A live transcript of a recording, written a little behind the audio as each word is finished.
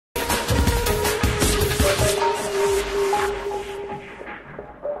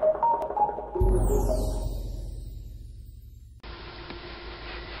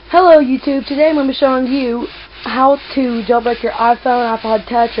YouTube, today I'm going to be showing you how to jailbreak your iPhone, iPod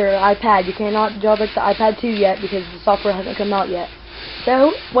Touch, or iPad. You cannot jailbreak the iPad 2 yet because the software hasn't come out yet.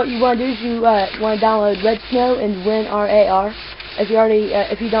 So, what you want to do is you want to download RedSnow and WinRAR. If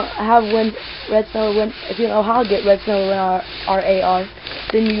you don't have RedSnow, if you don't know how to get RedSnow and WinRAR,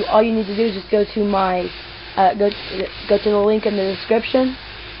 then all you need to do is just go to my go to the link in the description,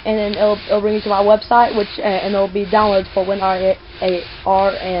 and then it'll bring you to my website, and it'll be downloads for WinRAR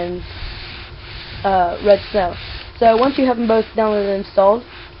and RedSnow. So once you have them both downloaded and installed,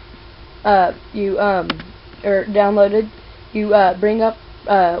 or downloaded, you bring up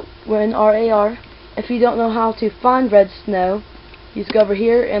WinRAR. If you don't know how to find RedSnow, you just go over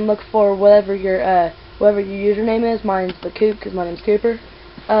here and look for whatever your username is. Mine's the Coop because my name's Cooper.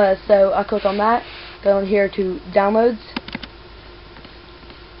 So I click on that. Go in here to downloads.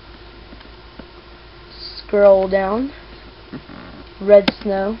 Scroll down.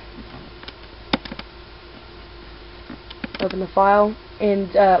 RedSnow. Open the file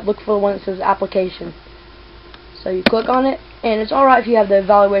and look for the one that says application. So you click on it, and it's alright if you have the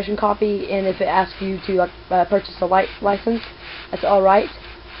evaluation copy, and if it asks you to purchase a license, that's alright.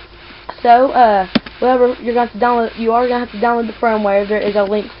 So whatever you're going to download, you are going to have to download the firmware. There is a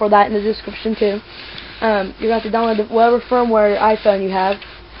link for that in the description too. You're going to have to download whatever firmware iPhone you have.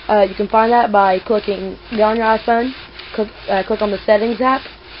 You can find that by go on your iPhone, click on the Settings app,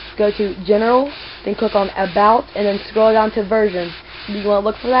 go to General, then click on About, and then scroll down to Version. You want to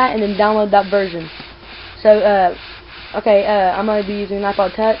look for that and then download that version. So, I'm going to be using an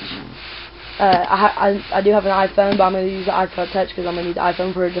iPod Touch. I do have an iPhone, but I'm going to use the iPod Touch because I'm going to need the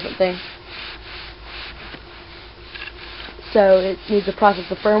iPhone for a different thing. So, it needs to process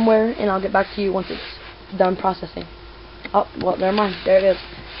the firmware, and I'll get back to you once it's done processing. Oh, well, never mind. There it is.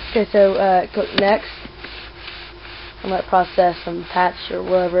 Okay, so, click Next. And let it process some patch or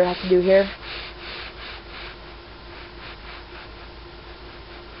whatever it has to do here.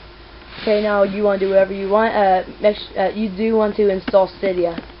 Okay, now you want to do whatever you want. You do want to install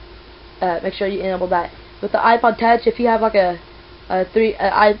Cydia. Make sure you enable that. With the iPod Touch, if you have like a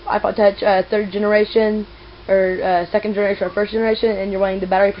iPod Touch 3rd generation or 2nd generation or 1st generation, and you're wanting the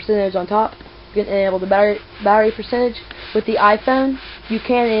battery percentage on top, you can enable the battery percentage. With the iPhone, you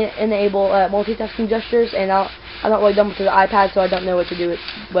can enable multitasking gestures, and I'm not really done with the iPad, so I don't know what it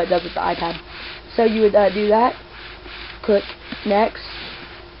does with the iPad. So you would do that. Click Next.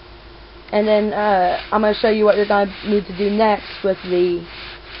 And then I'm going to show you what you're going to need to do next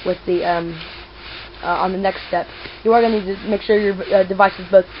on the next step. You are going to need to make sure your device is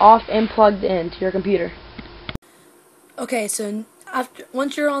both off and plugged into your computer. Okay, so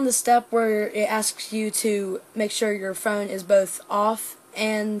once you're on the step where it asks you to make sure your phone is both off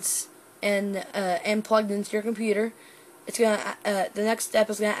and plugged into your computer, it's gonna the next step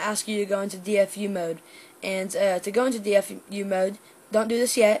is going to ask you to go into DFU mode. And to go into DFU mode, don't do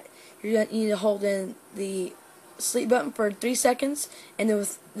this yet. You're going to need to hold in the sleep button for 3 seconds, and then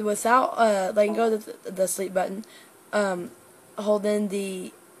without letting go of the sleep button, hold in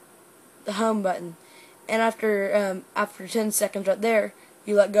the home button. And after 10 seconds right there,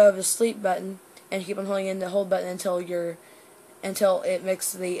 you let go of the sleep button and keep on holding in the hold button until it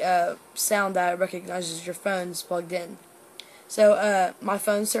makes the sound that it recognizes your phone's plugged in. So my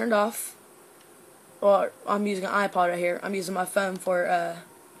phone's turned off. Well, I'm using an iPod right here. I'm using my phone for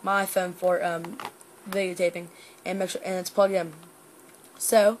videotaping, and it's plugged in.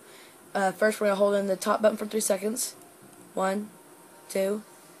 So first we're gonna hold in the top button for 3 seconds. 1, 2,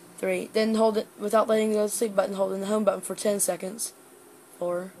 3. Then hold it without letting go of the sleep button. Hold in the home button for 10 seconds.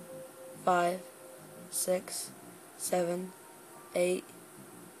 4, 5, 6, 7, 8,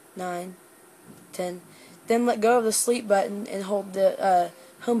 9, 10. Then let go of the sleep button and hold the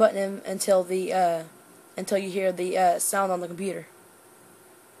home button until you hear the sound on the computer.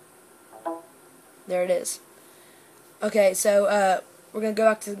 There it is. Okay, so we're going to go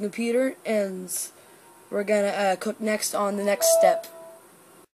back to the computer, and we're going to click Next on the next step.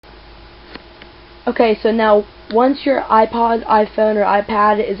 Okay, so now once your iPod, iPhone, or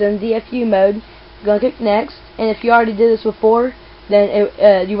iPad is in DFU mode, you're going to click Next, and if you already did this before, then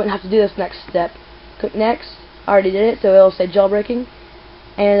you wouldn't have to do this next step. Click Next. I already did it, so it'll say jailbreaking,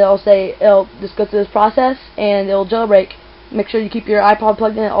 and it'll just go through this process, and it'll jailbreak. Make sure you keep your iPod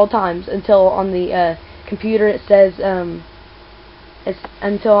plugged in at all times until on the computer it says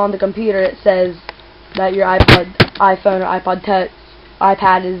that your iPhone or iPod Touch,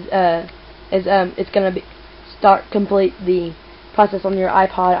 iPad it's gonna complete the process on your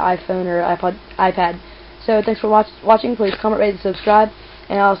iPod, iPhone, or iPad. So thanks for watching. Please comment, rate, and subscribe,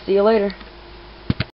 and I'll see you later.